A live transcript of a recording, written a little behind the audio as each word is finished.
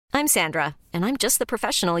I'm Sandra, and I'm just the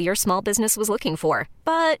professional your small business was looking for.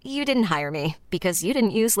 But you didn't hire me because you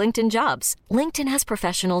didn't use LinkedIn Jobs. LinkedIn has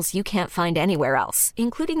professionals you can't find anywhere else,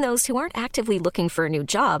 including those who aren't actively looking for a new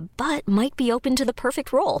job, but might be open to the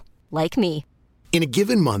perfect role, like me. In a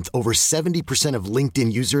given month, over 70% of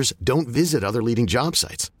LinkedIn users don't visit other leading job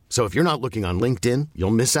sites. So if you're not looking on LinkedIn,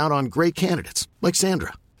 you'll miss out on great candidates like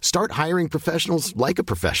Sandra. Start hiring professionals like a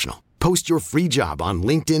professional. Post your free job on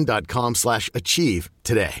linkedin.com/achieve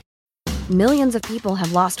today. Millions of people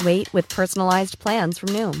have lost weight with personalized plans from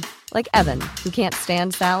Noom. Like Evan, who can't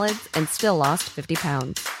stand salads and still lost 50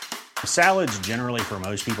 pounds. Salads generally for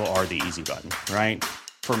most people are the easy button, right?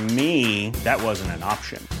 For me, that wasn't an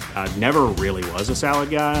option. I never really was a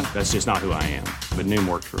salad guy. That's just not who I am. But Noom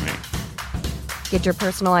worked for me. Get your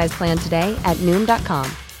personalized plan today at Noom.com.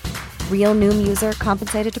 Real Noom user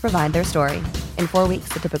compensated to provide their story. In 4 weeks,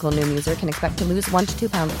 the typical Noom user can expect to lose 1 to 2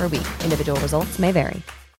 pounds per week. Individual results may vary.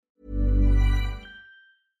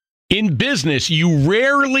 In business, you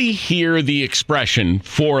rarely hear the expression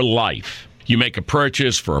 "for life." You make a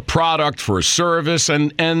purchase for a product, for a service,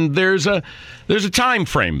 and there's a time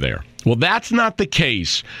frame there. Well, that's not the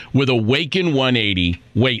case with Awaken 180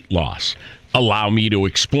 weight loss. Allow me to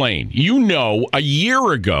explain. You know, a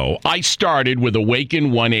year ago, I started with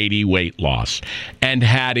Awaken 180 weight loss and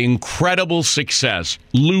had incredible success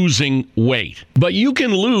losing weight. But you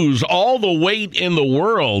can lose all the weight in the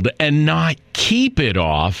world and not keep it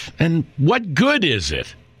off. And what good is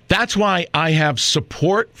it? That's why I have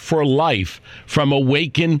support for life from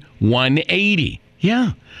Awaken 180.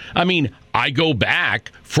 Yeah. I mean, I go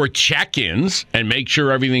back for check-ins and make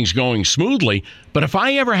sure everything's going smoothly. But if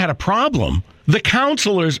I ever had a problem, the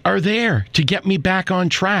counselors are there to get me back on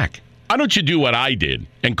track. Why don't you do what I did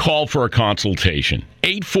and call for a consultation?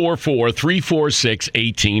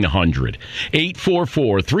 844-346-1800.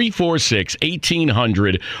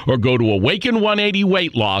 844-346-1800 or go to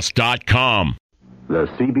awaken180weightloss.com. The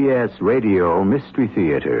CBS Radio Mystery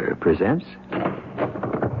Theater presents...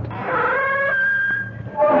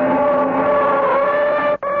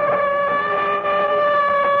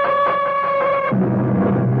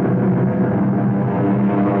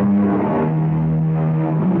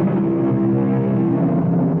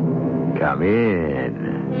 Come in.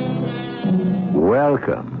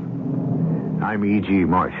 Welcome. I'm E.G.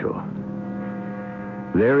 Marshall.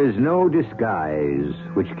 There is no disguise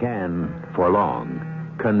which can, for long,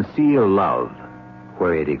 conceal love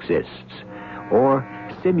where it exists, or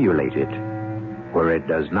simulate it where it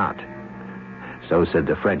does not. So said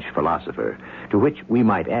the French philosopher, to which we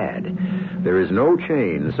might add, there is no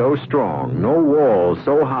chain so strong, no wall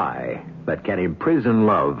so high, that can imprison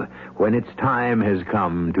love when its time has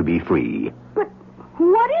come to be free. But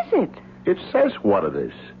what is it? It says what it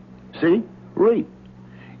is. See? Read.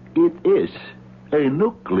 It is a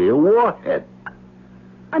nuclear warhead.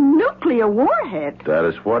 A nuclear warhead? That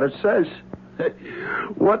is what it says.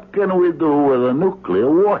 What can we do with a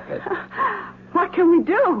nuclear warhead? What can we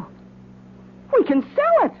do? We can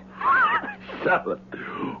sell it. Sell it?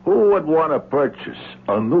 Who would want to purchase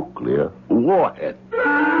a nuclear warhead?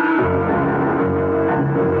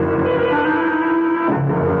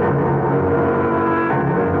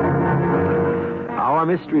 Our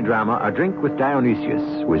mystery drama, A Drink with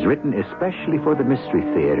Dionysius, was written especially for the Mystery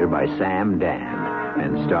Theater by Sam Dan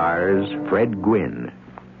and stars Fred Gwynne.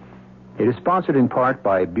 It is sponsored in part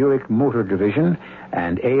by Buick Motor Division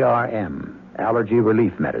and ARM, Allergy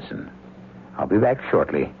Relief Medicine. I'll be back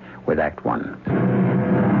shortly with Act One.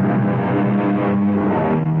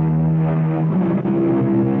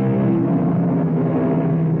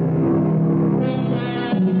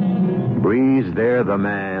 Breathes there the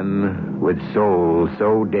man with soul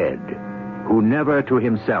so dead, who never to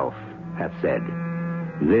himself hath said,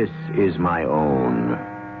 "This is my own,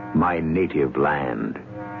 my native land."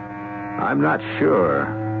 I'm not sure.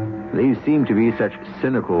 These seem to be such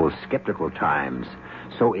cynical, skeptical times,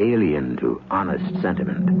 so alien to honest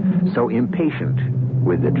sentiment, so impatient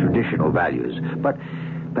with the traditional values. But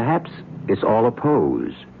perhaps it's all a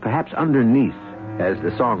pose. Perhaps underneath, as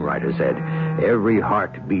the songwriter said, every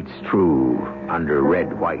heart beats true under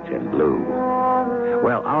red, white, and blue.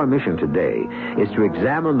 Well, our mission today is to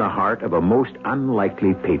examine the heart of a most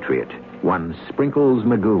unlikely patriot, one Sprinkles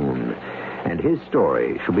Magoon. And his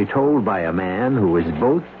story shall be told by a man who is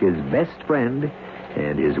both his best friend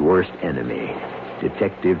and his worst enemy,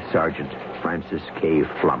 Detective Sergeant Francis K.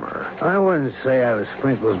 Flummer. I wouldn't say I was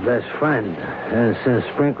Sprinkles' best friend. And since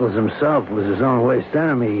Sprinkles himself was his own worst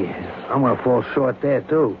enemy, I'm going to fall short there,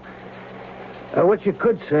 too. What you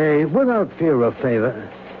could say, without fear of favor,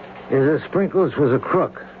 is that Sprinkles was a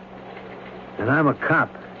crook. And I'm a cop.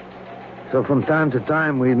 So from time to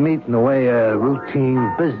time, we'd meet in the way of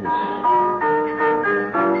routine business.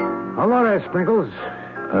 Hello there, Sprinkles.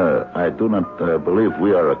 I do not believe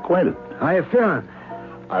we are acquainted. How you feeling?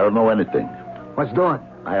 I don't know anything. What's doing?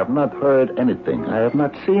 I have not heard anything. I have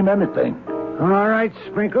not seen anything. All right,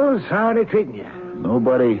 Sprinkles. How are they treating you?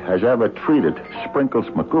 Nobody has ever treated Sprinkles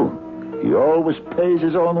McCoon. He always pays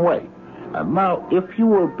his own way. And now, if you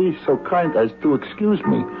will be so kind as to excuse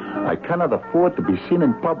me, I cannot afford to be seen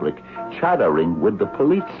in public chattering with the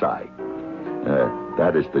Polizei.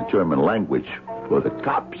 That is the German language for the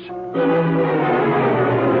cops.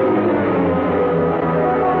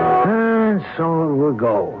 And so it will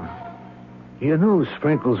go. You knew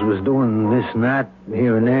Sprinkles was doing this and that,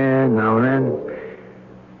 here and there, now and then.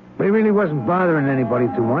 But he really wasn't bothering anybody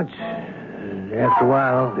too much. After a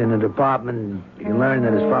while, in the department, you learn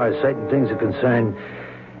that as far as certain things are concerned,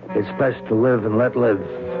 it's best to live and let live,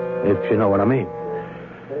 if you know what I mean.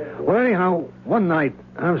 Well, anyhow, one night,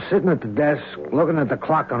 I'm sitting at the desk, looking at the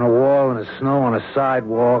clock on the wall and the snow on the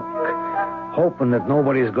sidewalk, hoping that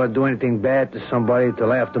nobody's going to do anything bad to somebody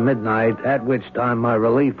till after midnight, at which time my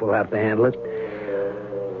relief will have to handle it,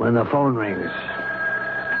 when the phone rings.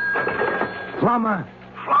 Flummer.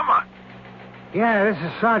 Flummer? Yeah, this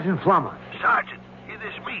is Sergeant Flummer. Sergeant, it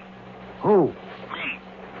is me. Who? Me.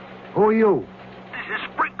 Who are you? This is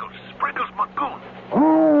Sprinkles. Sprinkles McCoon.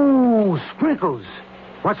 Oh, Sprinkles.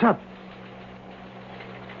 What's up?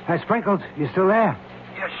 Hey, Sprinkles, you still there?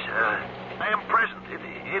 Yes, I am present.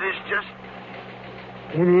 It is just...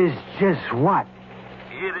 It is just what?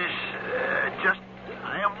 It is just...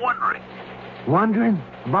 I am wondering. Wondering?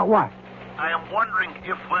 About what? I am wondering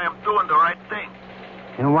if I am doing the right thing.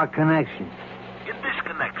 In what connection? In this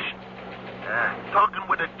connection. Talking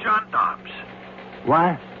with the gendarmes.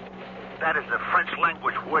 What? That is the French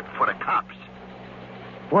language word for the cops.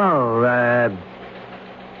 Well,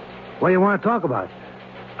 what do you want to talk about?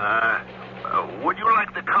 Would you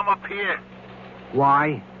like to come up here?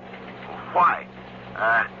 Why? Why?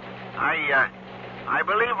 I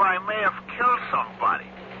believe I may have killed somebody.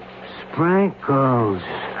 Sprinkles.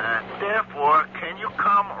 Therefore, can you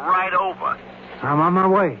come right over? I'm on my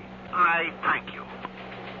way. I thank you.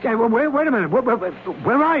 Hey, well, wait a minute.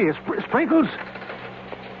 Where are you, Sprinkles?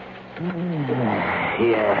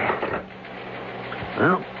 Yeah.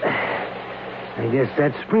 Well, I guess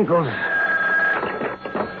that's Sprinkles.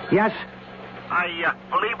 Yes? I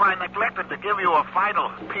believe I neglected to give you a vital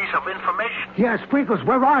piece of information. Yeah, Sprinkles,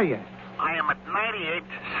 where are you? I am at 98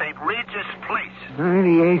 St. Regis Place.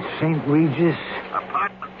 98 St. Regis.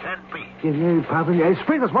 Apartment 10B. Hey,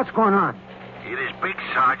 Sprinkles, what's going on? It is big,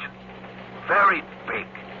 Sergeant. Very big.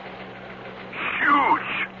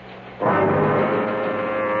 Huge.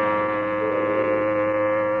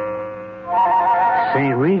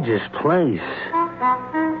 St. Regis Place.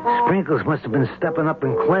 Sprinkles must have been stepping up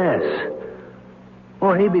in class.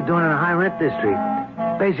 Or he'd be doing it in a high-rent district.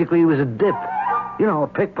 Basically, he was a dip. You know, a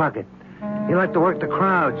pickpocket. He liked to work the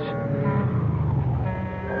crowds.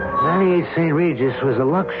 98 St. Regis was a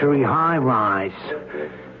luxury high-rise.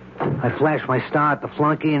 I flashed my star at the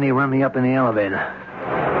flunky, and he run me up in the elevator.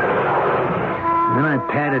 And then I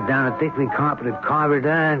padded down a thickly carpeted corridor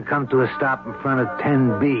and come to a stop in front of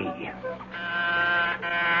 10B.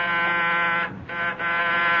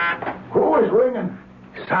 Who is ringing?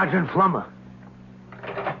 Sergeant Flummer.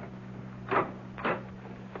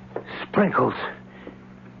 Sprinkles.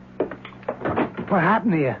 What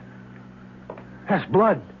happened to you? That's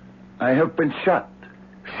blood. I have been shot.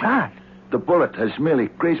 Shot? The bullet has merely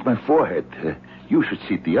grazed my forehead. You should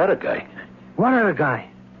see the other guy. What other guy?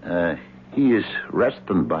 He is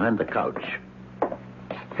resting behind the couch.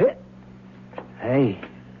 Hey,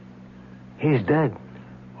 he's dead.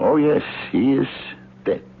 Oh, yes, he is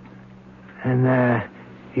dead. And,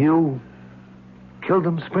 you killed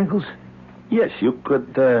him, Sprinkles? Yes, you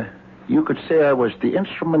could say I was the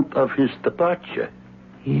instrument of his departure.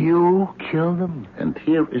 You killed him? And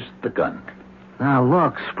here is the gun. Now,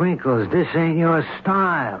 look, Sprinkles, this ain't your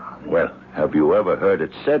style. Well, have you ever heard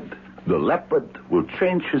it said, the leopard will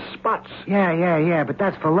change his spots? Yeah, but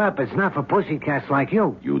that's for leopards, not for pussycats like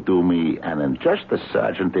you. You do me an injustice,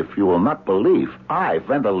 Sergeant, if you will not believe I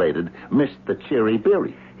ventilated Mr. Cherry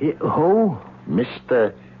Berry. Who?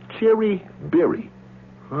 Mr. Cherry Berry.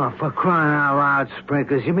 Oh, for crying out loud,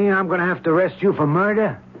 Sprinkles. You mean I'm going to have to arrest you for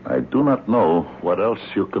murder? I do not know what else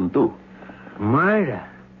you can do. Murder?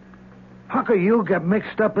 How could you get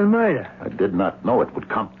mixed up in murder? I did not know it would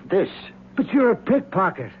come to this. But you're a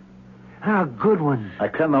pickpocket. A good one. I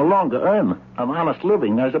can no longer earn an honest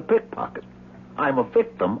living as a pickpocket. I'm a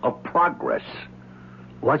victim of progress.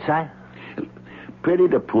 What's that? Pity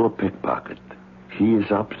the poor pickpocket. He is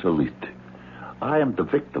obsolete. I am the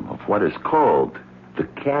victim of what is called the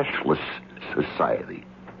cashless society.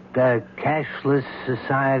 The cashless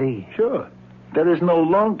society? Sure. There is no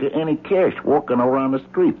longer any cash walking around the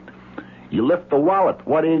street. You lift the wallet,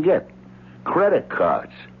 what do you get? Credit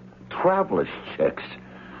cards, traveler's checks.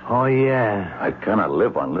 Oh, yeah. I cannot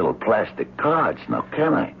live on little plastic cards now,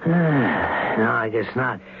 can I? No, I guess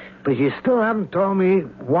not. But you still haven't told me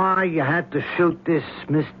why you had to shoot this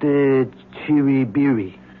Mr.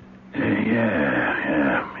 Chiribiri.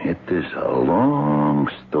 Yeah. It is a long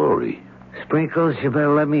story. Sprinkles, you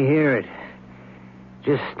better let me hear it.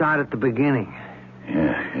 Just start at the beginning.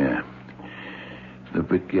 Yeah. The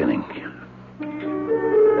beginning.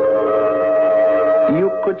 You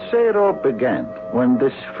could say it all began when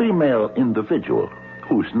this female individual,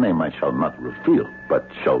 whose name I shall not reveal, but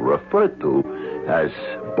shall refer to as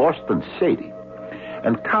Boston Sadie,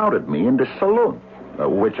 encountered me in the saloon,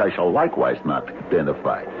 which I shall likewise not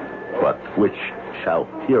identify, but which shall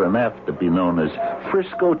hereinafter be known as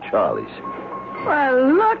Frisco Charlie's.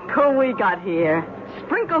 Well, look who we got here.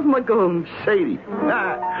 Sprinkles Magoon. Sadie.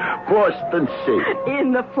 Boston Sadie.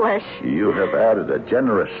 In the flesh. You have added a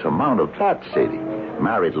generous amount of fat, Sadie.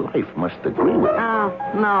 Married life must agree with you. Oh,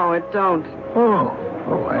 no, it don't.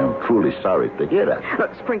 Oh, I am truly sorry to hear that.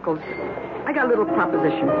 Look, Sprinkles, I got a little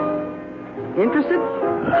proposition. Interested?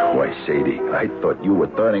 Why, Sadie, I thought you were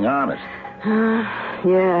turning honest.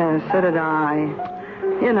 Yeah, so did I.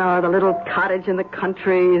 You know, the little cottage in the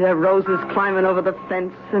country, the roses climbing over the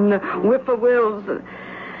fence, and the whippoorwills.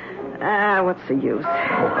 What's the use?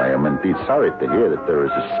 Oh, I am indeed sorry to hear that there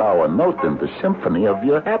is a sour note in the symphony of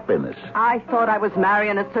your happiness. I thought I was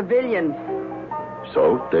marrying a civilian.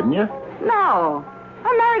 So, didn't you? No,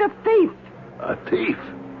 I married a thief. A thief?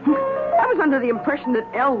 I was under the impression that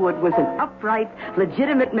Elwood was an upright,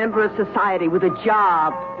 legitimate member of society with a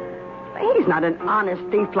job. He's not an honest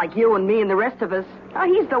thief like you and me and the rest of us.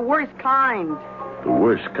 He's the worst kind. The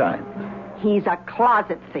worst kind? He's a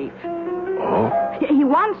closet thief. Oh? He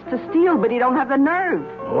wants to steal, but he don't have the nerve.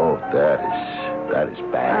 Oh, that is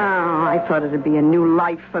bad. Oh, I thought it'd be a new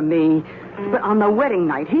life for me. But on the wedding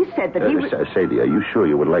night, he said that he was... Sadie, are you sure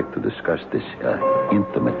you would like to discuss this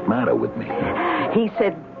intimate matter with me? He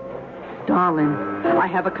said, darling, I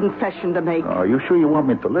have a confession to make. Are you sure you want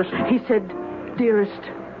me to listen? He said, dearest,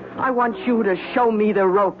 I want you to show me the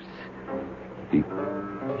ropes. He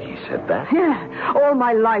said that? Yeah, all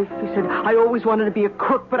my life. He said, I always wanted to be a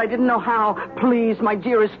crook, but I didn't know how. Please, my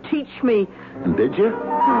dearest, teach me. And did you?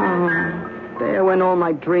 Oh, there went all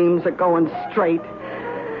my dreams are going straight.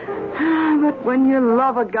 But when you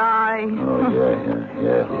love a guy... Oh,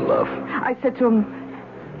 yeah, love. I said to him,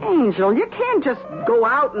 Angel, you can't just go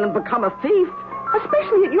out and become a thief,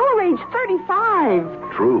 especially at your age,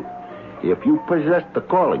 35. True. If you possess the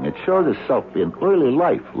calling, it shows itself in early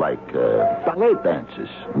life, like ballet dancers,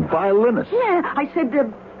 violinists. Yeah, I said,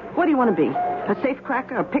 what do you want to be? A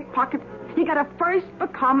safecracker, a pickpocket? You got to first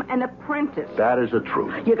become an apprentice. That is the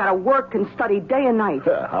truth. You got to work and study day and night.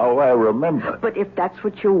 How I remember. But if that's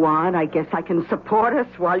what you want, I guess I can support us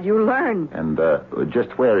while you learn. And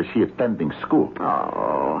just where is he attending school?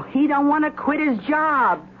 Oh, he don't want to quit his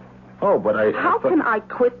job. Oh, but How can I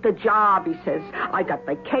quit the job, he says. I got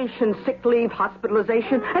vacation, sick leave,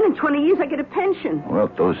 hospitalization, and in 20 years I get a pension. Well,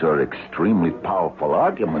 those are extremely powerful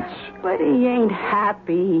arguments. But he ain't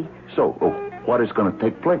happy. So, what is going to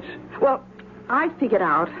take place? Well, I figured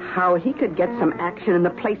out how he could get some action in the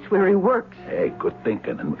place where he works. Hey, good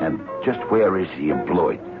thinking. And just where is he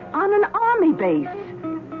employed? On an army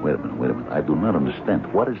base. Wait a minute. I do not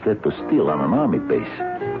understand. What is there to steal on an army base?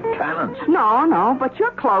 Cannons? No, but you're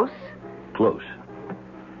close. Close?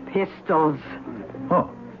 Pistols. Oh.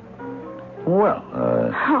 Well,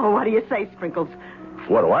 Oh, what do you say, Sprinkles?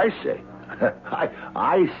 What do I say?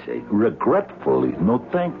 I say, regretfully, no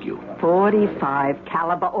thank you. 45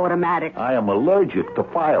 caliber automatic. I am allergic to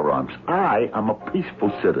firearms. I am a peaceful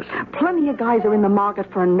citizen. Plenty of guys are in the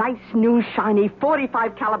market for a nice, new, shiny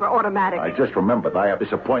 45 caliber automatic. I just remembered I have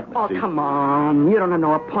this appointment. Oh, see? come on. You don't have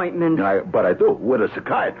no appointment. But I do, with a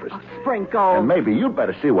psychiatrist. Oh, Sprinkles. And maybe you'd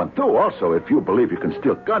better see one, too, also, if you believe you can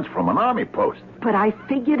steal guns from an army post. But I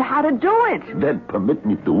figured how to do it. Then permit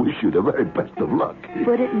me to wish you the very best of luck.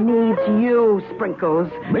 But it needs you,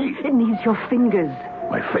 Sprinkles. Me? It needs your fingers.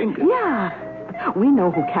 My fingers? Yeah. We know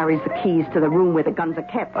who carries the keys to the room where the guns are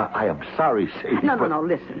kept. I am sorry, Sadie. No,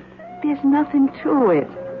 listen. There's nothing to it.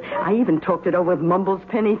 I even talked it over with Mumbles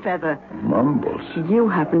Pennyfeather. Mumbles? You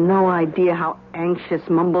have no idea how anxious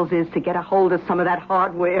Mumbles is to get a hold of some of that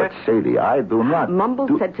hardware. But, Sadie, I do not... Mumbles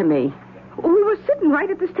said to me, we were sitting right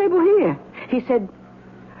at this table here. He said,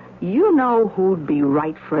 you know who'd be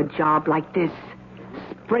right for a job like this?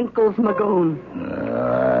 Sprinkles Magoon.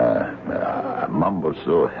 Mumbles,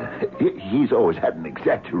 so he's always had an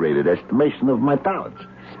exaggerated estimation of my talents.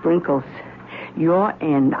 Sprinkles, your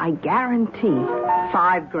end, I guarantee,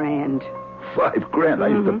 $5,000. $5,000? I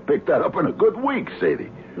used to pick that up in a good week, Sadie.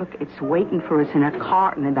 Look, it's waiting for us in a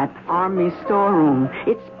carton in that army storeroom.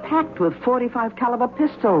 It's packed with .45 caliber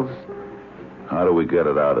pistols. How do we get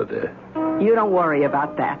it out of there? You don't worry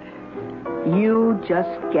about that. You just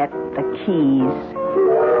get the keys.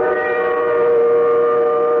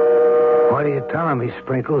 What are you telling me,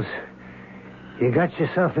 Sprinkles? You got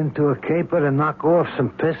yourself into a caper to knock off some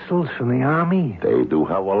pistols from the Army? They do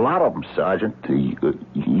have a lot of them, Sergeant.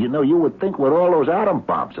 You know, you would think with all those atom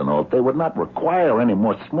bombs and all, they would not require any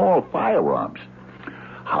more small firearms.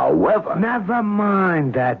 However... Never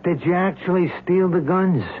mind that. Did you actually steal the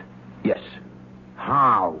guns? Yes.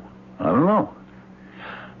 How? I don't know.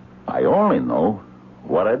 I only know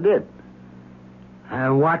what I did.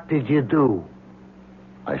 And what did you do?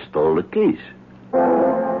 I stole the keys.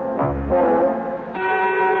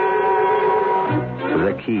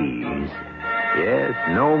 The keys. Yes,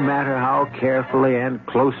 no matter how carefully and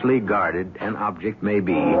closely guarded an object may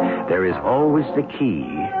be, there is always the key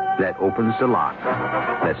that opens the lock,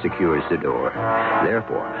 that secures the door.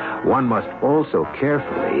 Therefore, one must also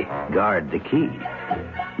carefully guard the key.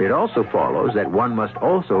 It also follows that one must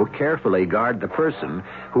also carefully guard the person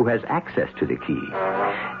who has access to the key.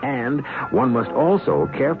 And one must also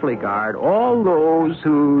carefully guard all those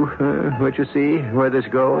who... what you see where this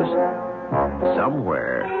goes?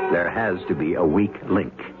 Somewhere there has to be a weak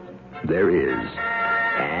link. There is.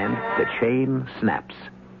 And the chain snaps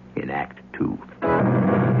in Act 2.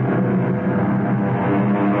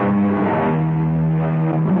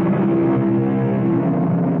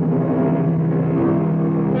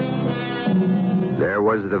 There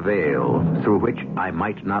was the veil through which I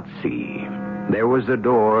might not see. There was the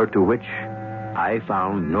door to which I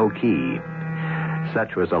found no key.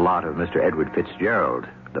 Such was the lot of Mr. Edward Fitzgerald,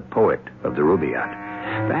 the poet of the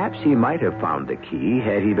Rubaiyat. Perhaps he might have found the key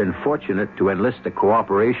had he been fortunate to enlist the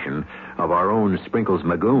cooperation of our own Sprinkles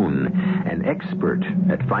Magoon, an expert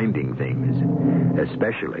at finding things,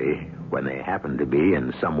 especially when they happen to be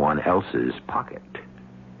in someone else's pocket.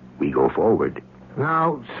 We go forward.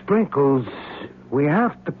 Now, Sprinkles, we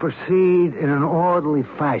have to proceed in an orderly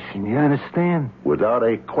fashion, you understand? Without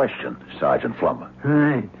a question, Sergeant Flummer. All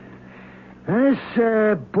right.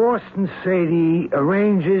 This Boston Sadie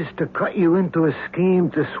arranges to cut you into a scheme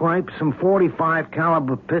to swipe some .45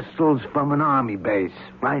 caliber pistols from an Army base,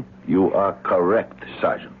 right? You are correct,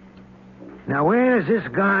 Sergeant. Now, where does this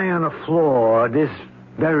guy on the floor, this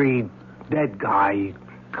very dead guy,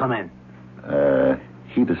 come in?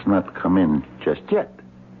 He does not come in just yet.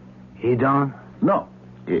 He don't? No.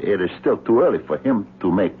 It is still too early for him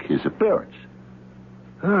to make his appearance.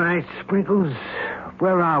 All right, Sprinkles,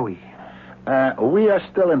 where are we? We are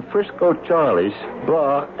still in Frisco Charlie's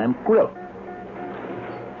Bar and Grill.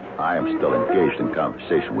 I am still engaged in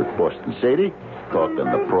conversation with Boston Sadie, talking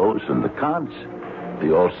the pros and the cons, the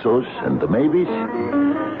alsos and the maybes.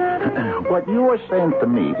 What you are saying to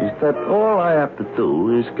me is that all I have to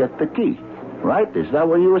do is get the key, right? Is that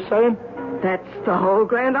what you were saying? That's the whole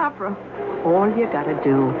grand opera. All you gotta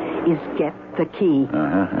do is get the key.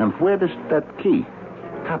 And where does that key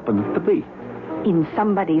happen to be? In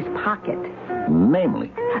somebody's pocket.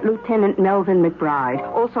 Namely? Lieutenant Melvin McBride,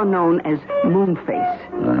 also known as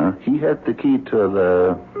Moonface. He had the key to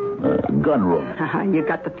the gun room. You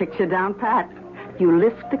got the picture down, Pat. You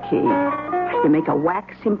lift the key, you make a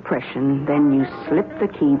wax impression, then you slip the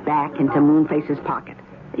key back into Moonface's pocket.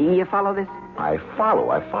 You follow this? I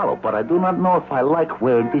follow, but I do not know if I like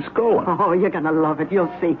where it is going. Oh, you're gonna love it.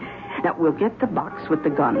 You'll see. Now, we'll get the box with the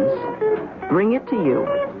guns, bring it to you,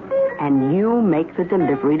 and you make the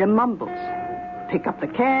delivery to Mumbles. Pick up the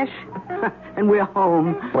cash, and we're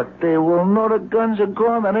home. But they will know the guns are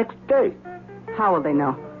gone the next day. How will they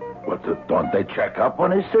know? What, don't they check up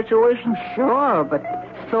on his situation? Sure, but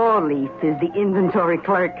Thorleaf is the inventory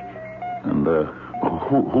clerk. And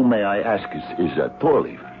who may I ask is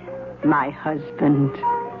Thorleaf? My husband.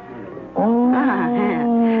 Oh.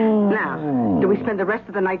 Now, do we spend the rest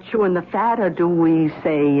of the night chewing the fat, or do we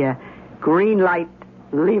say, green light,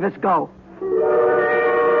 leave us go?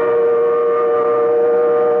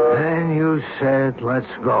 And you said,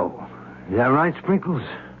 let's go. Is that right, Sprinkles?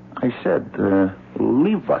 I said,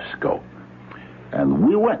 leave us go. And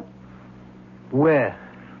we went. Where?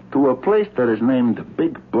 To a place that is named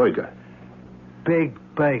Big Burger. Big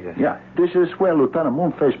Burger? Yeah, this is where Lieutenant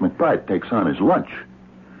Moonface McBride takes on his lunch.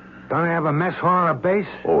 Don't they have a mess hall on a base?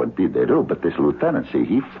 Oh, indeed they do, but this lieutenant, see,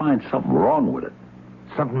 he finds something wrong with it.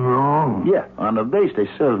 Something wrong? Yeah, on the base they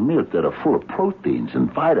serve meals that are full of proteins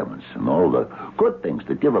and vitamins and all the good things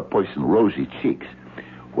that give a person rosy cheeks.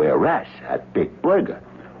 Whereas at Big Burger,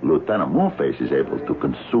 Lieutenant Moonface is able to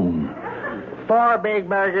consume 4 big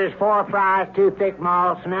burgers, 4 fries, 2 thick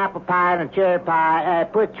malts, an apple pie, and a cherry pie.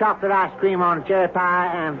 Put chocolate ice cream on a cherry pie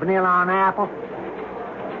and vanilla on an apple.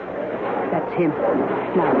 That's him.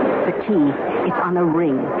 Now, the key, it's on a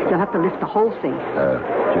ring. You'll have to lift the whole thing.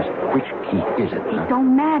 Just which key is it? It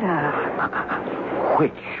don't matter.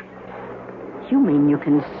 Which? You mean you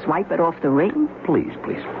can swipe it off the ring? Please,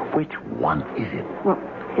 which one is it? Well,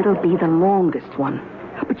 it'll be the longest one.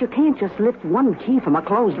 But you can't just lift one key from a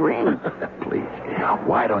closed ring. Please,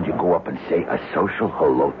 why don't you go up and say a social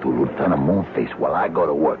hello to Lieutenant Moonface while I go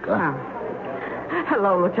to work, huh?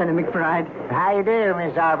 Hello, Lieutenant McBride. How you do,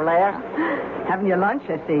 Miss Arbelair? Having your lunch,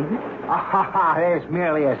 I see. Oh, there's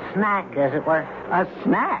merely a snack, as it were. A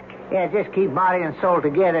snack? Yeah, just keep body and soul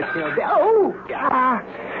together till... Oh,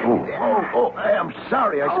 I'm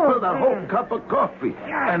sorry. I spilled that whole cup of coffee.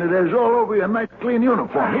 And it is all over your nice clean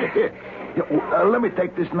uniform. Here. Let me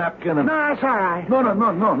take this napkin and... No, it's all right.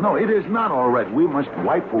 No. It is not all right. We must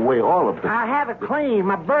wipe away all of the... I'll have it clean.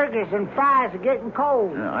 My burgers and fries are getting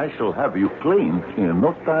cold. I shall have you clean in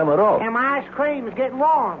no time at all. And my ice cream is getting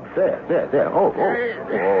warm. There. Oh,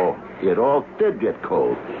 it all did get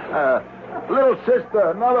cold. Little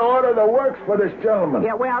sister, another order that works for this gentleman.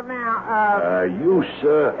 Yeah, well, now, you,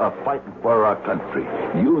 sir, are fighting for our country.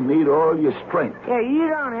 You need all your strength. Yeah, you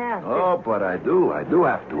don't have to. Oh, but I do. I do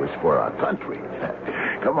have to. It's for our country.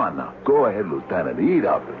 Come on now. Go ahead, Lieutenant. Eat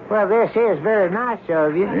up. Well, this is very nice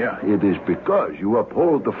of you. Yeah, it is because you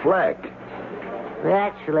uphold the flag.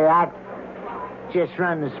 Actually, I just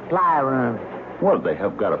run the supply room. Well, they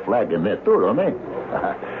have got a flag in there, too, don't they?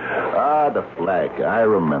 The flag. I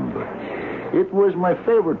remember. It was my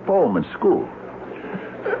favorite poem in school.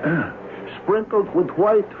 Sprinkled with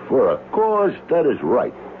white for a cause that is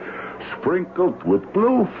right. Sprinkled with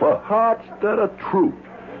blue for hearts that are true.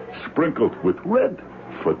 Sprinkled with red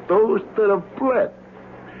for those that have bled.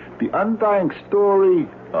 The undying story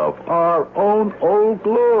of our own old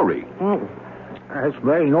glory. That's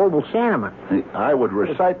very noble sentiment. I would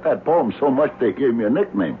recite that poem so much they gave me a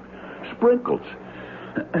nickname. Sprinkles.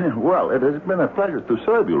 Well, it has been a pleasure to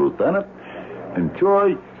serve you, Lieutenant.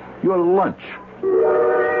 Enjoy your lunch.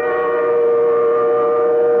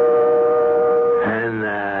 And,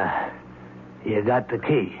 you got the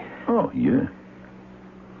key? Oh, yeah.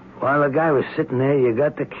 While the guy was sitting there, you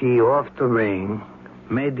got the key off the ring,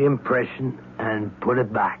 made the impression, and put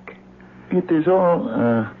it back. It is all,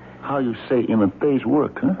 how you say, in a day's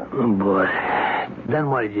work, huh? Oh, boy. Then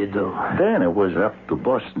what did you do? Then it was up to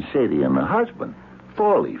Boston Sadie and her husband,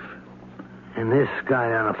 Four Leaf. And this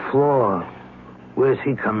guy on the floor, where's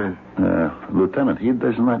he coming? Lieutenant, he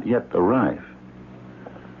does not yet arrive.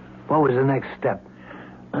 What was the next step?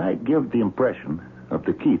 I give the impression of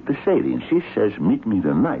the key to Sadie, and she says, meet me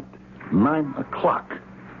tonight, 9 o'clock.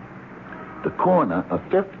 The corner of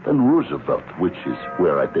 5th and Roosevelt, which is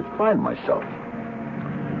where I did find myself.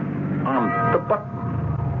 On the button.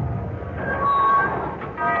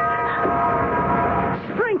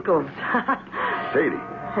 Sprinkles. Sadie.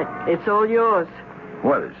 It's all yours.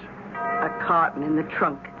 What is? A carton in the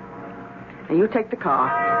trunk. Now, you take the car.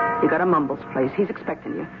 You go to Mumble's place. He's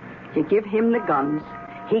expecting you. You give him the guns.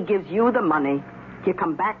 He gives you the money. You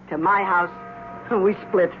come back to my house, and we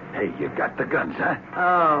split. Hey, you got the guns, huh?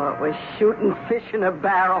 Oh, it was shooting fish in a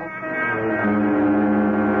barrel.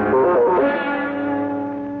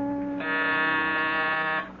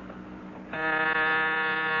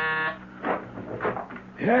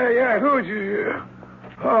 Yeah, who's you?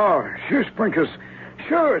 Oh, sure, Sprinkles.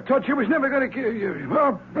 Sure, thought you was never going to kill you.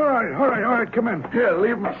 Oh, all right, come in. Here,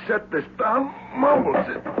 leave me set this down. Mumbles,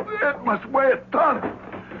 it must weigh a ton.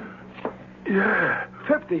 Yeah.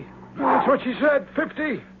 50. That's what she said,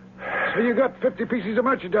 50. So you got 50 pieces of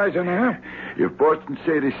merchandise in there, huh? If Boston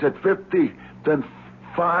Sadie said 50, then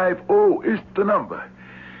 50 is the number.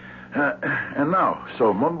 And now,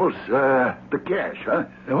 so Mumbles, the cash, huh?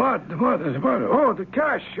 The what? Oh, the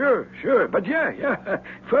cash, sure. But yeah.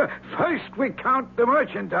 First we count the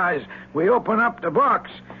merchandise. We open up the box.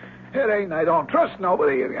 It ain't I don't trust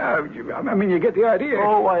nobody. I mean, you get the idea.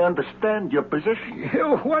 Oh, I understand your position.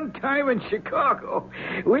 One time in Chicago,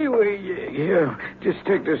 we were, just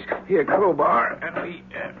take this here crowbar, and we...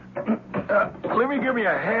 let me give me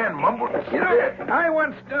a hand, Mumbles. I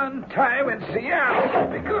once done time in Seattle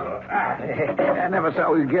because I never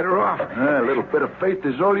thought we'd get her off. A little bit of faith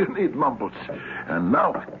is all you need, Mumbles. And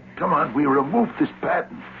now, come on, we remove this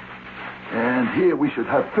pattern. And here we should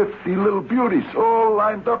have 50 little beauties all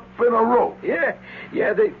lined up in a row.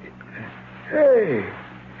 Yeah, they...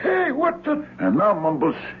 Hey, what the... And now,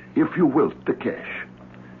 Mumbles, if you will, the cash.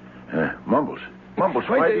 Mumbles,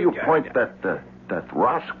 why do you point that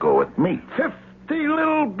Roscoe at me? 50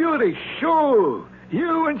 little beauties, sure.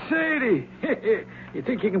 You and Sadie. You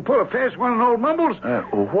think you can pull a fast one on old Mumbles?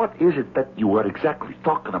 What is it that you are exactly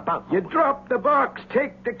talking about? You drop the box,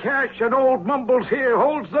 take the cash, and old Mumbles here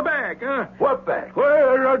holds the bag, huh? What bag?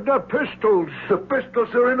 Where are the pistols? The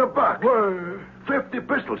pistols are in a box. Where? 50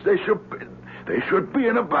 pistols. They should be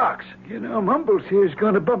in a box. You know, Mumbles here's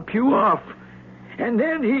going to bump you off. And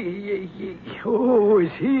then is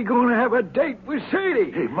he going to have a date with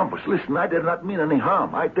Sadie? Hey, Mumbles, listen, I did not mean any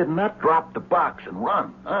harm. I did not drop the box and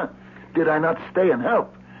run, huh? Did I not stay and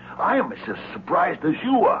help? I am as surprised as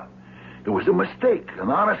you are. It was a mistake,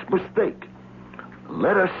 an honest mistake.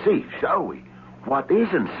 Let us see, shall we, what is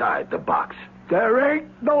inside the box. There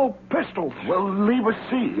ain't no pistols. Well, leave us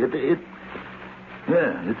see.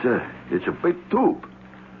 It's a big tube.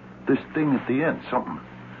 This thing at the end,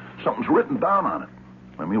 something's written down on it.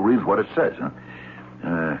 Let me read what it says, huh?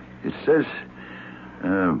 It says,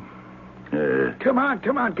 Come on.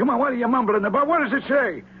 What are you mumbling about? What does it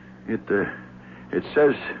say? It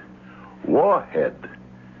says, warhead,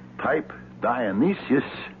 type Dionysius,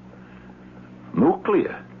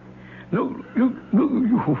 nuclear. No,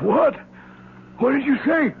 what? What did you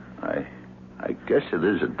say? I guess it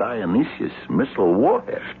is a Dionysius missile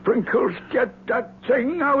warhead. Sprinkles, get that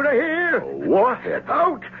thing out of here. A warhead?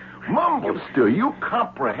 Out. Mumbles, do you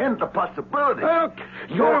comprehend the possibility?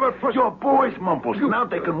 Your boys, Mumbles, now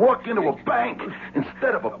they can walk into a bank.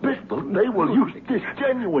 Instead of a pistol, they will use this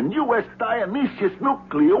genuine U.S. Dionysius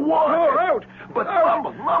nuclear warhead. Oh, out. But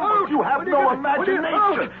out. Mumbles, you have no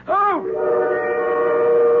imagination. Out.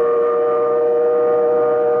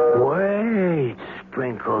 Wait,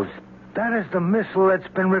 Sprinkles. That is the missile that's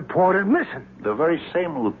been reported missing. The very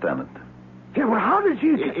same, Lieutenant. Yeah, well, how did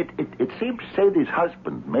you... It seems Sadie's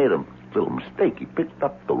husband made a little mistake. He picked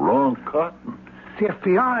up the wrong carton. The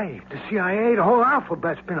FBI, the CIA, the whole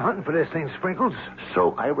alphabet's been hunting for this thing, Sprinkles.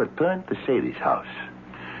 So I returned to Sadie's house.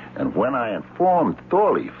 And when I informed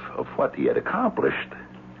Thorleaf of what he had accomplished,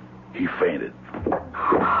 he fainted.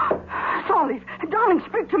 Thorleaf, darling,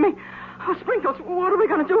 speak to me. Oh, Sprinkles, what are we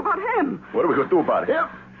going to do about him? What are we going to do about him?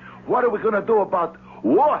 What are we going to do about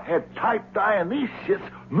warhead-type Dionysius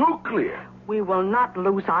nuclear? We will not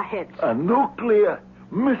lose our heads. A nuclear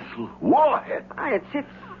missile warhead? It's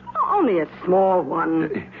only a small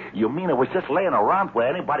one. You mean it was just laying around where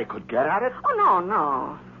anybody could get at it? Oh,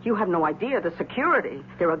 no. You have no idea the security.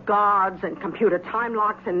 There are guards and computer time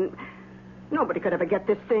locks, and nobody could ever get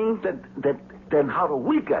this thing. Then how do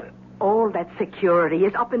we get it? All that security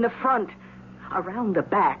is up in the front. Around the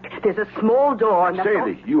back, there's a small door. And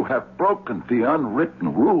Sadie, you have broken the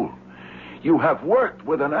unwritten rule. You have worked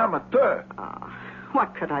with an amateur.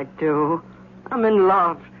 What could I do? I'm in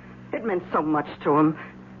love. It meant so much to him.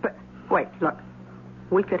 But wait, look.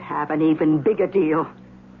 We could have an even bigger deal.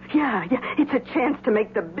 Yeah, it's a chance to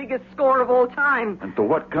make the biggest score of all time. And to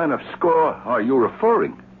what kind of score are you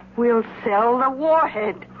referring? We'll sell the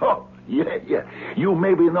warhead. Oh, yeah. You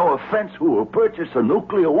may be no offense who will purchase a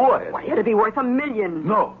nuclear warhead. Why, it'll be worth $1 million.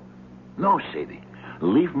 No, Sadie.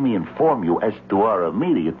 Leave me inform you as to our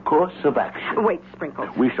immediate course of action. Wait, Sprinkles.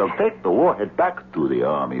 We shall take the warhead back to the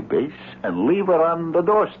Army base and leave it on the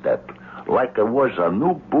doorstep like it was a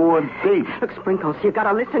newborn baby. Look, Sprinkles, you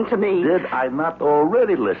gotta listen to me. Did I not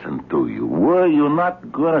already listen to you? Were you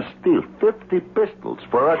not going to steal 50 pistols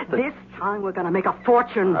for us to... This time we're gonna make a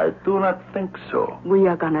fortune. I do not think so. We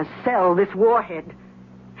are gonna sell this warhead.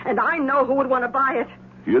 And I know who would want to buy it.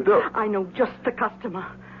 You do? I know just the customer.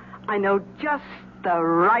 I know just the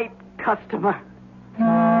right customer.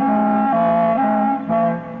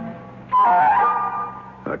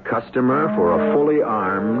 A customer for a fully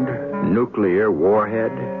armed nuclear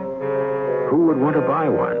warhead? Who would want to buy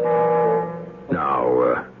one?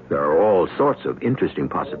 Now, there are all sorts of interesting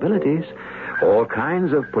possibilities, all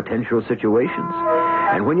kinds of potential situations.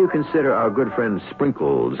 And when you consider our good friend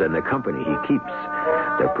Sprinkles and the company he keeps,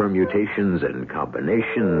 the permutations and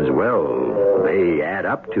combinations, well, they add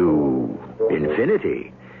up to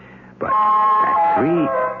infinity. But Act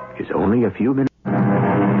 3 is only a few minutes.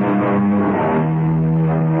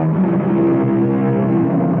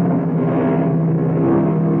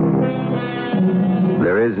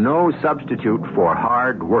 There is no substitute for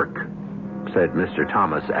hard work, said Mr.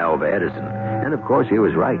 Thomas Alva Edison. And of course he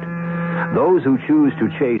was right. Those who choose to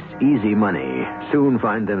chase easy money soon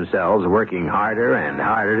find themselves working harder and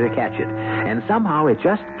harder to catch it. And somehow it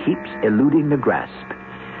just keeps eluding the grasp.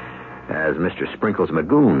 as Mr. Sprinkles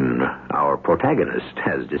Magoon, our protagonist,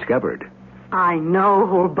 has discovered. I know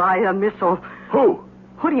who'll buy a missile. Who?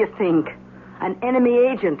 Who do you think? An enemy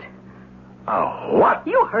agent. What?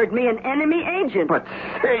 You heard me, an enemy agent. But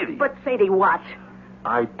Sadie... But Sadie what?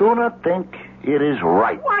 I do not think it is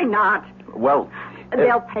right. Why not? Well...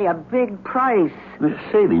 They'll pay a big price.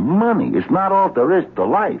 Sadie, money is not all there is to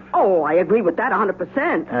life. Oh, I agree with that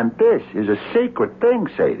 100%. And this is a secret thing,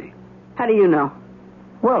 Sadie. How do you know?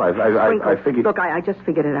 Well, I figured... Look, I just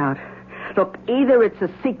figured it out. Look, either it's a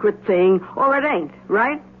secret thing or it ain't,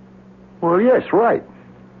 right? Well, yes, right.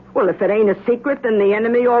 Well, if it ain't a secret, then the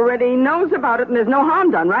enemy already knows about it and there's no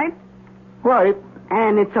harm done, right? Right.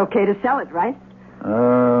 And it's okay to sell it, right?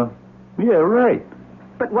 Yeah, right.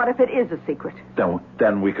 But what if it is a secret?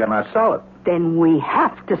 Then we cannot sell it. Then we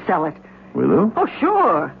have to sell it. Will you? Oh,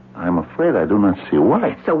 sure. I'm afraid I do not see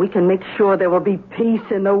why. So we can make sure there will be peace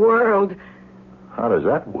in the world. How does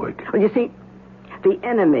that work? Well, you see, the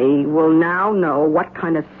enemy will now know what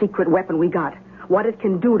kind of secret weapon we got, what it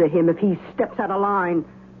can do to him if he steps out of line.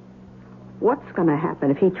 What's going to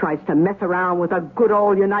happen if he tries to mess around with a good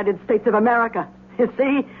old United States of America? You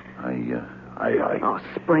see? Oh,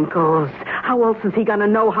 Sprinkles. How else is he going to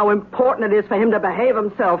know how important it is for him to behave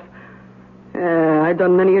himself? I've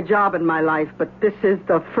done many a job in my life, but this is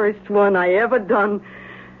the first one I ever done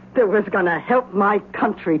that was going to help my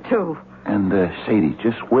country, too. And, Sadie,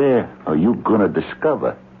 just where are you going to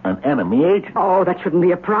discover an enemy agent? Oh, that shouldn't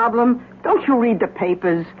be a problem. Don't you read the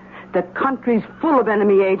papers? The country's full of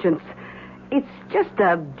enemy agents. It's just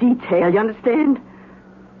a detail, you understand?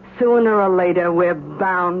 Sooner or later, we're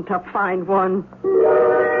bound to find one.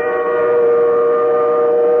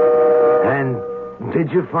 And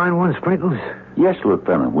did you find one, Sprinkles? Yes,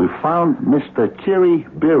 Lieutenant. We found Mr. Cherry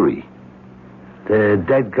Berry. The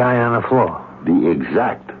dead guy on the floor. The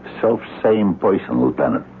exact self-same person,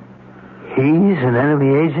 Lieutenant. He's an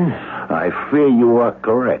enemy agent? I fear you are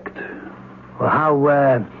correct. Well, how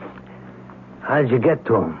did you get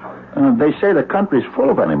to him? They say the country's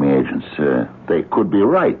full of enemy agents. They could be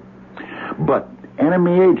right. But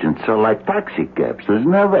enemy agents are like taxi cabs. There's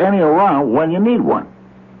never any around when you need one.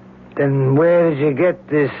 Then where did you get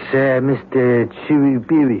this, Mr.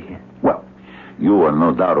 Chiribiri? Well, you are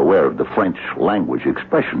no doubt aware of the French language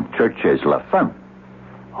expression, cherchez la femme.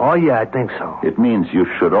 Oh, yeah, I think so. It means you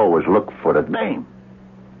should always look for the dame.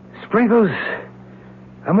 Sprinkles,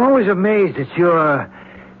 I'm always amazed at your,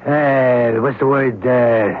 what's the word,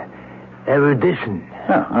 erudition.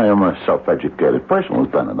 Yeah, I am a self-educated person,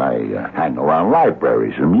 Lieutenant. I hang around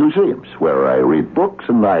libraries and museums where I read books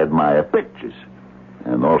and I admire pictures.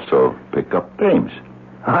 And also pick up dames.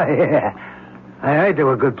 Oh, yeah. I heard they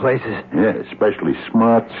were good places. Yeah, especially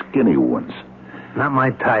smart, skinny ones. Not my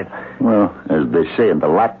type. Well, as they say in the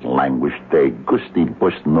Latin language, de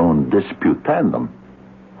gustibus non disputandum.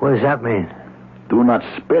 What does that mean? Do not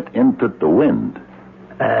spit into the wind.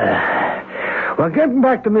 Well, getting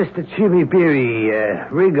back to Mr. Chibibiri,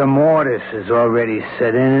 rigor mortis has already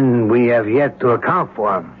set in, and we have yet to account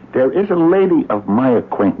for him. There is a lady of my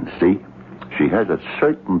acquaintance, see? She has a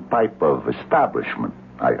certain type of establishment.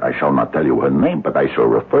 I shall not tell you her name, but I shall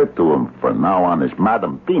refer to him from now on as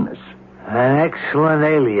Madame Venus. An excellent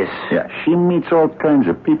alias. Yeah, she meets all kinds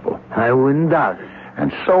of people. I wouldn't doubt it.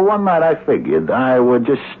 And so one night I figured I would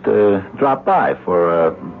just drop by for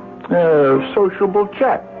a sociable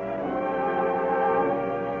chat.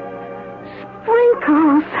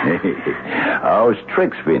 Sprinkles. How's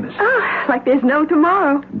tricks, Venus? Oh, like there's no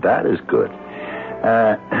tomorrow. That is good.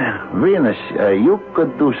 Venus, you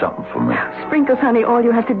could do something for me. Sprinkles, honey, all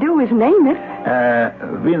you have to do is name it.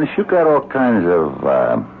 Venus, you got all kinds of,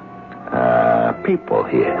 people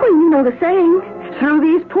here. Well, you know the saying. Through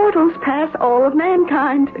these portals pass all of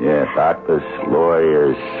mankind. Yeah, doctors,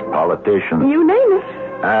 lawyers, politicians. You name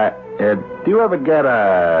it. Do you ever get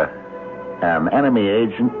an enemy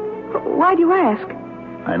agent? Why do you ask?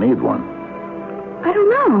 I need one. I don't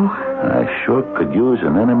know. I sure could use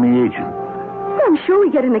an enemy agent. Well, I'm sure we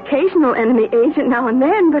get an occasional enemy agent now and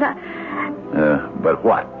then, but But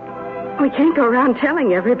what? we can't go around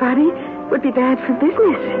telling everybody. It would be bad for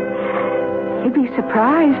business. You'd be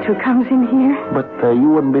surprised who comes in here. But you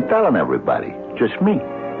wouldn't be telling everybody. Just me.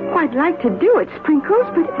 Oh, I'd like to do it, Sprinkles,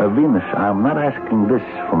 but... Venus, I'm not asking this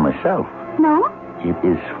for myself. No? It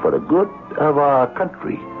is for the good of our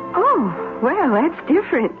country. Oh, well, that's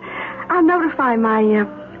different. I'll notify my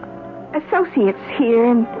associates here,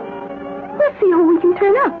 and we'll see who we can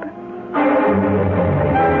turn up.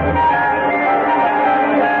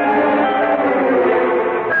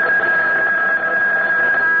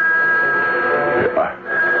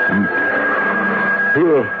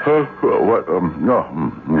 What? No.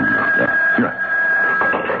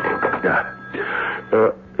 Yeah.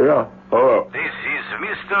 Hello. This is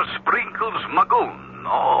Mr. Sprinkles Magoon.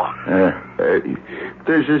 Oh.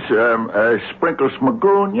 This is Sprinkles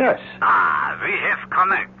Magoon, yes. We have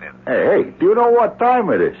connected. Hey, do you know what time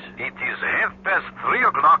it is? It is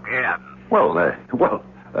 3:30 a.m.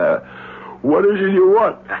 What is it you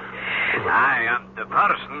want? I am the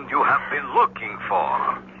person you have been looking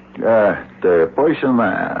for. The person...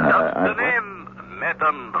 Does the name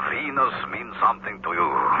Madame Venus mean something to you?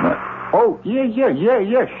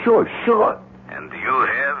 Yeah, sure. And you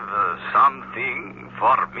have something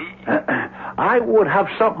for me? I would have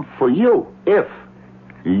something for you if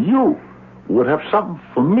you would have something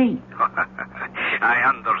for me. I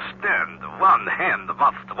understand. One hand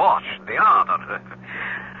must wash the other.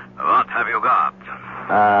 What have you got?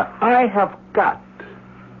 I have got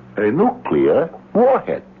a nuclear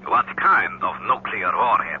warhead. What kind of nuclear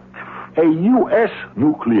warhead? A U.S.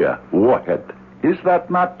 nuclear warhead. Is that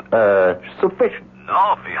not sufficient?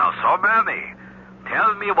 No, we have so many.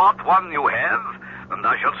 Tell me what one you have, and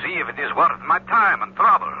I shall see if it is worth my time and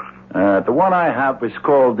trouble. The one I have is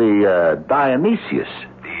called the Dionysius.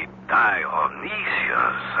 The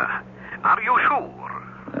Dionysius? Are you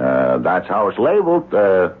sure? That's how it's labeled.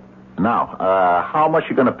 Now, how much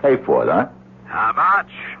you going to pay for it, huh? How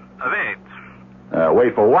much? Wait.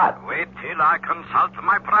 Wait for what? Wait till I consult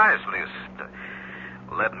my price list.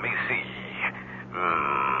 Let me see.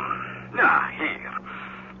 Here.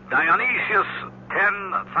 Dionysius,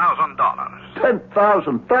 $10,000.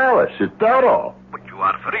 $10,000? Is that all? But you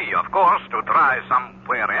are free, of course, to try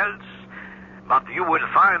somewhere else. But you will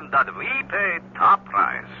find that we pay top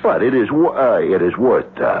price. But it is worth...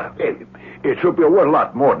 It should be worth a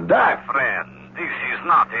lot more than that. My friend, this is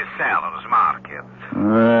not a seller's market.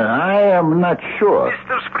 I am not sure.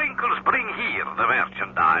 Mr. Sprinkles, bring here the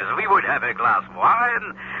merchandise. We will have a glass of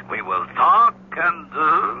wine. We will talk, and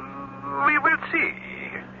we will see.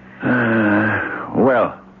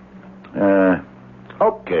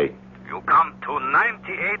 Okay. You come to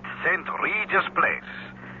 98 St. Regis Place,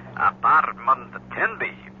 apartment 10B.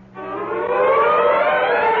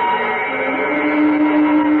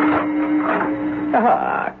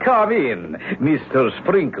 Come in, Mr.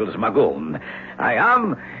 Sprinkles Magoon. I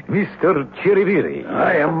am Mr. Chiriviri.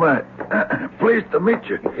 I am pleased to meet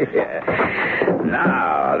you.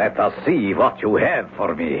 Now, let us see what you have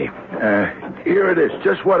for me. Here it is,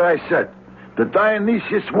 just what I said. The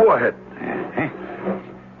Dionysius warhead.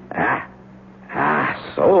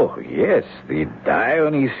 So, yes, the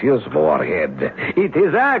Dionysius warhead. It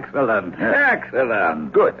is excellent.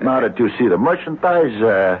 Excellent. Good. Now that you see the merchandise,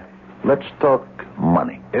 let's talk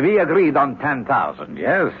money. We agreed on 10,000,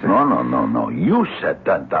 yes? No. You said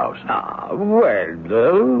 10,000.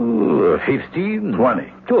 15.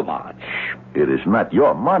 20. Too much. It is not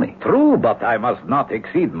your money. True, but I must not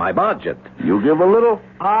exceed my budget. You give a little,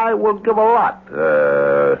 I will give a lot.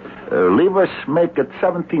 Leave us make it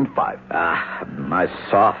 17.5. My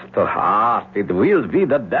soft heart, it will be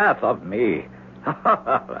the death of me.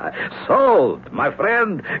 Sold, my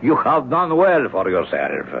friend. You have done well for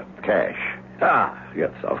yourself. Cash.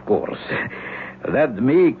 Yes, of course. Let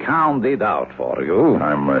me count it out for you.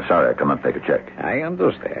 I'm sorry, I cannot take a check. I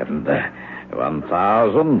understand.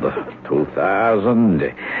 1,000,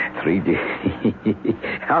 2,000, 3,000.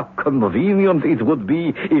 How convenient it would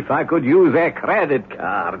be if I could use a credit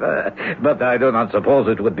card. But I do not suppose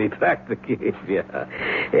it would be practical.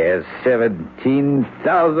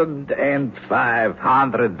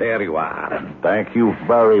 17,500. There you are. Thank you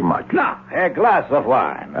very much. Now, a glass of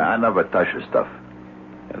wine. I never touch your stuff.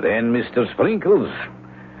 Then, Mr. Sprinkles,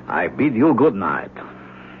 I bid you good night.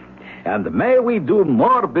 And may we do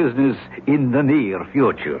more business in the near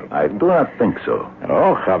future. I do not think so.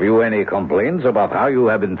 Oh, have you any complaints about how you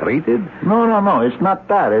have been treated? No. It's not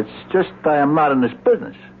that. It's just I am not in this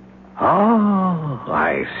business. Oh,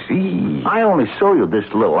 I see. I only show you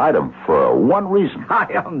this little item for one reason. I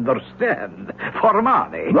understand. For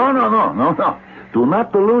money. No. Do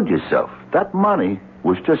not delude yourself. That money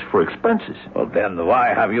was just for expenses. Well, then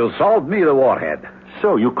why have you sold me the warhead?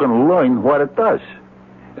 So you can learn what it does.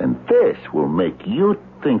 And this will make you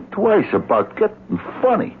think twice about getting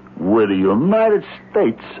funny with the United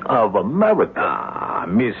States of America.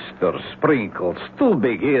 Mr. Sprinkles, to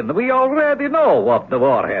begin, we already know what the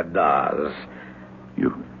warhead does.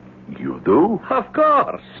 You do? Of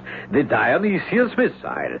course. The Dionysius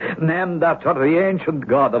missile, named after the ancient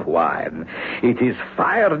god of wine. It is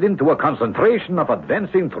fired into a concentration of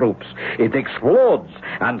advancing troops. It explodes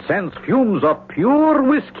and sends fumes of pure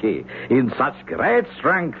whiskey in such great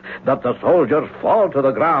strength that the soldiers fall to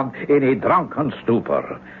the ground in a drunken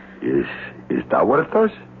stupor. Is Is that what it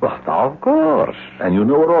does? But of course. And you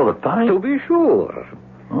know it all the time? To be sure.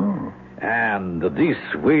 Oh. And this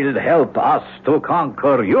will help us to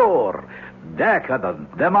conquer your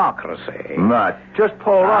decadent democracy. Not just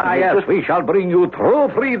hold on. Yes, we shall bring you true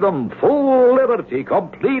freedom, full liberty,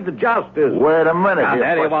 complete justice. Wait a minute. And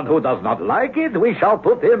anyone who does not like it, we shall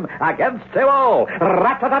put him against the wall.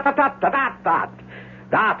 Rat-tat-tat-tat-tat-tat.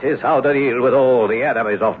 That is how to deal with all the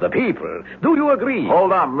enemies of the people. Do you agree?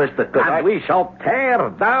 Hold on, Mr. Cook. And we shall tear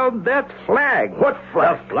down that flag. What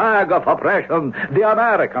flag? The flag of oppression, the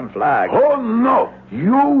American flag. Oh, no.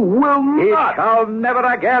 You will not. It shall never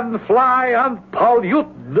again fly and pollute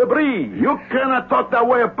the breeze. You cannot talk that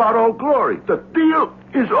way about Old Glory. The deal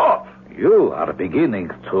is off. You are beginning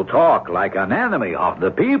to talk like an enemy of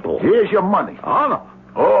the people. Here's your money. Oh, no.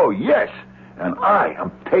 Oh, yes. And I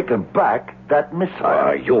am taking back that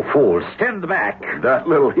missile. You fool, stand back. That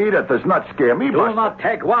little heater does not scare me, Do not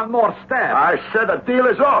take one more step. I said the deal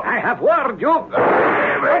is off. I have warned you.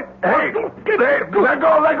 Hey, let go.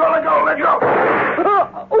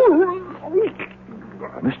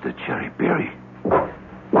 Mr. Cherry Berry.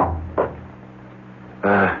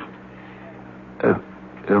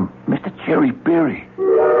 Mr. Cherry Berry.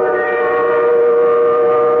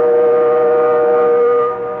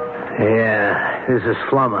 Yeah, this is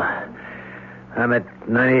Flummer. I'm at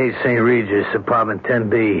 98 St. Regis, apartment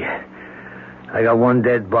 10B. I got one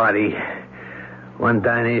dead body, one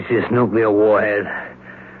Dionysius nuclear warhead.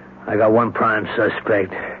 I got one prime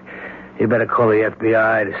suspect. You better call the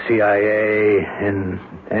FBI, the CIA, and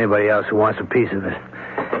anybody else who wants a piece of it.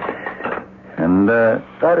 And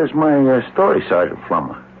that is my story, Sergeant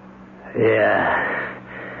Flummer. Yeah.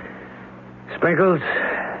 Sprinkles,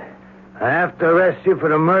 I have to arrest you for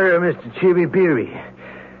the murder of Mr. Chibi Beery.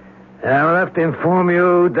 And I will have to inform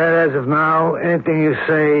you that as of now, anything you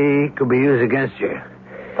say could be used against you.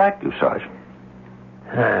 Thank you, Sergeant.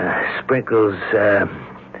 Sprinkles,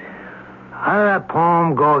 how did that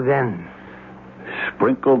poem go again?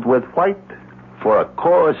 Sprinkled with white for a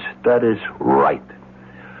cause that is right.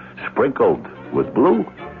 Sprinkled with blue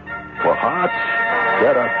for hearts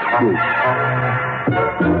that are true.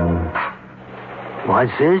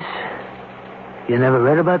 What's this? You never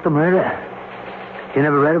read about the murder? You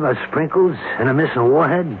never read about Sprinkles and a missing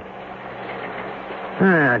warhead?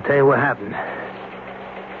 I'll tell you what happened.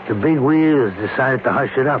 The big wheels decided to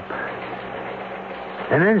hush it up.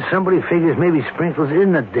 And then somebody figures maybe Sprinkles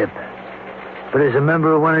isn't a dip, but is a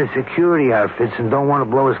member of one of the security outfits and don't want to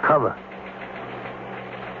blow his cover.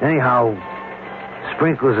 Anyhow,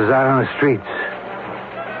 Sprinkles is out on the streets,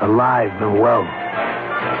 alive and well,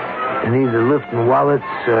 and either lifting wallets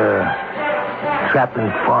or trapping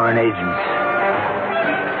foreign agents.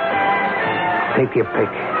 Take your pick.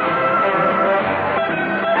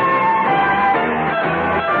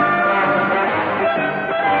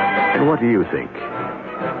 And what do you think?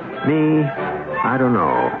 Me? I don't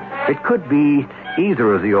know. It could be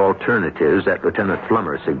either of the alternatives that Lieutenant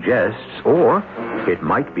Flummer suggests, or it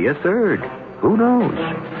might be a third. Who knows?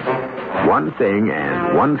 One thing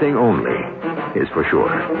and one thing only is for sure.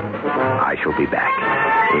 I shall be back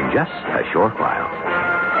in just a short while.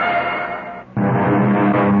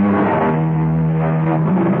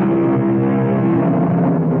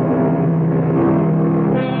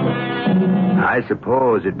 I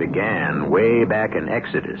suppose it began way back in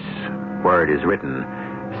Exodus, where it is written,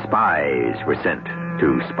 spies were sent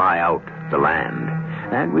to spy out the land.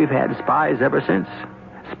 And we've had spies ever since.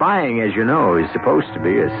 Spying, as you know, is supposed to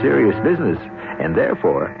be a serious business, and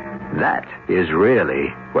therefore, that is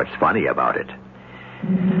really what's funny about it.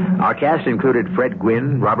 Our cast included Fred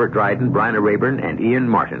Gwynne, Robert Dryden, Bryna Rayburn, and Ian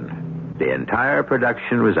Martin. The entire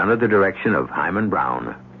production was under the direction of Hyman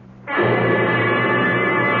Brown.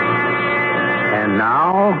 And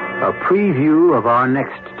now, a preview of our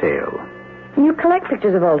next tale. You collect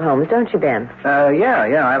pictures of old homes, don't you, Ben? Yeah,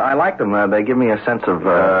 I like them. They give me a sense of...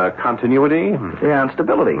 Continuity? Yeah, and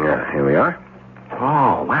stability. Yeah, here we are.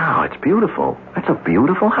 Oh, wow, it's beautiful. That's a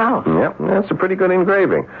beautiful house. Yep, that's a pretty good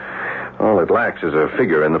engraving. All it lacks is a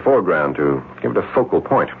figure in the foreground to give it a focal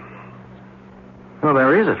point. Well,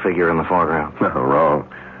 there is a figure in the foreground. No, wrong.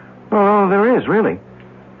 Oh, there is, really.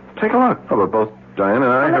 Take a look. Oh, but both Diane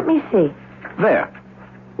and I Let me see. There.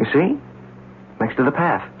 You see? Next to the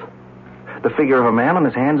path. The figure of a man on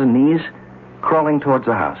his hands and knees crawling towards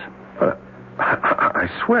the house. I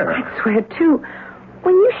swear. I swear, too.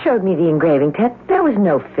 When you showed me the engraving, Ted, there was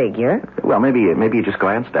no figure. Well, maybe you just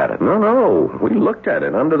glanced at it. No. We looked at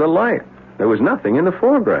it under the light. There was nothing in the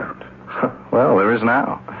foreground. Well, there is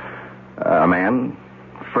now. A man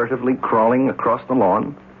furtively crawling across the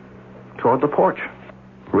lawn toward the porch.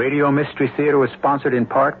 Radio Mystery Theater was sponsored in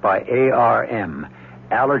part by ARM,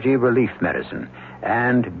 Allergy Relief Medicine,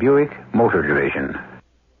 and Buick Motor Division.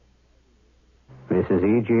 This is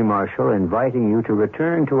E.G. Marshall inviting you to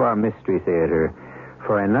return to our Mystery Theater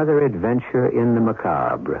for another adventure in the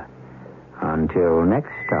macabre. Until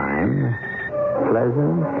next time,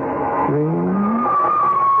 pleasant dreams.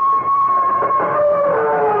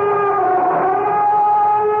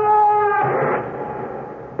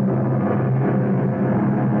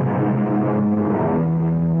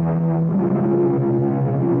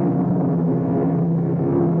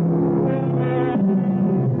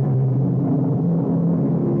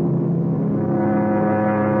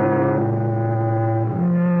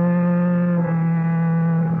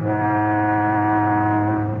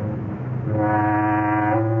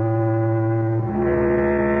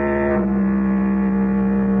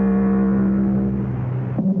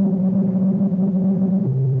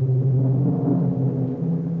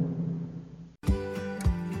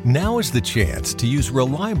 Now is the chance to use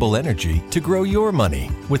reliable energy to grow your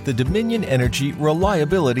money with the Dominion Energy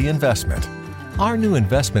Reliability Investment. Our new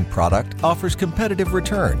investment product offers competitive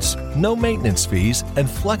returns, no maintenance fees, and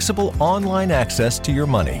flexible online access to your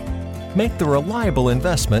money. Make the reliable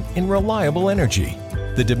investment in reliable energy.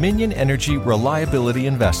 The Dominion Energy Reliability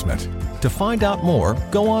Investment. To find out more,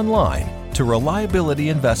 go online to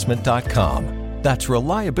reliabilityinvestment.com. That's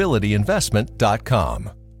reliabilityinvestment.com.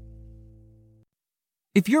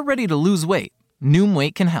 If you're ready to lose weight, Noom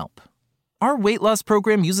Weight can help. Our weight loss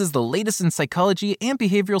program uses the latest in psychology and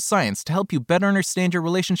behavioral science to help you better understand your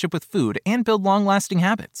relationship with food and build long-lasting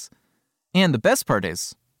habits. And the best part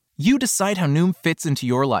is, you decide how Noom fits into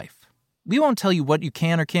your life. We won't tell you what you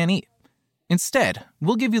can or can't eat. Instead,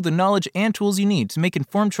 we'll give you the knowledge and tools you need to make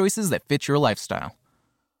informed choices that fit your lifestyle.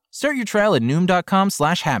 Start your trial at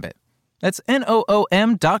Noom.com/habit. That's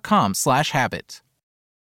NOOM.com/habit.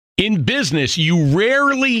 In business, you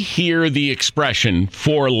rarely hear the expression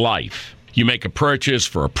 "for life." You make a purchase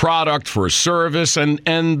for a product, for a service, and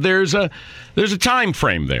there's a time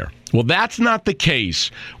frame there. Well, that's not the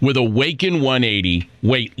case with Awaken 180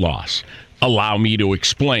 weight loss. Allow me to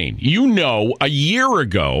explain. You know, a year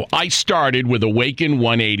ago, I started with Awaken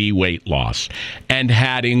 180 weight loss and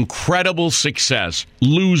had incredible success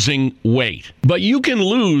losing weight. But you can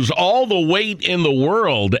lose all the weight in the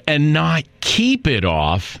world and not keep it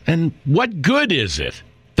off. And what good is it?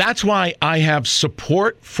 That's why I have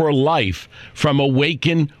support for life from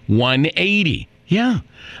Awaken 180. Yeah.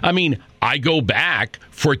 I mean, I go back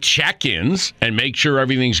for check-ins and make sure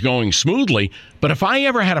everything's going smoothly. But if I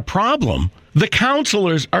ever had a problem, the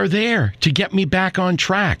counselors are there to get me back on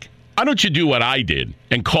track. Why don't you do what I did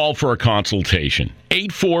and call for a consultation?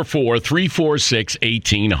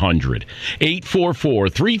 844-346-1800.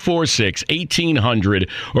 844-346-1800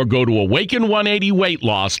 or go to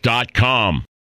awaken180weightloss.com.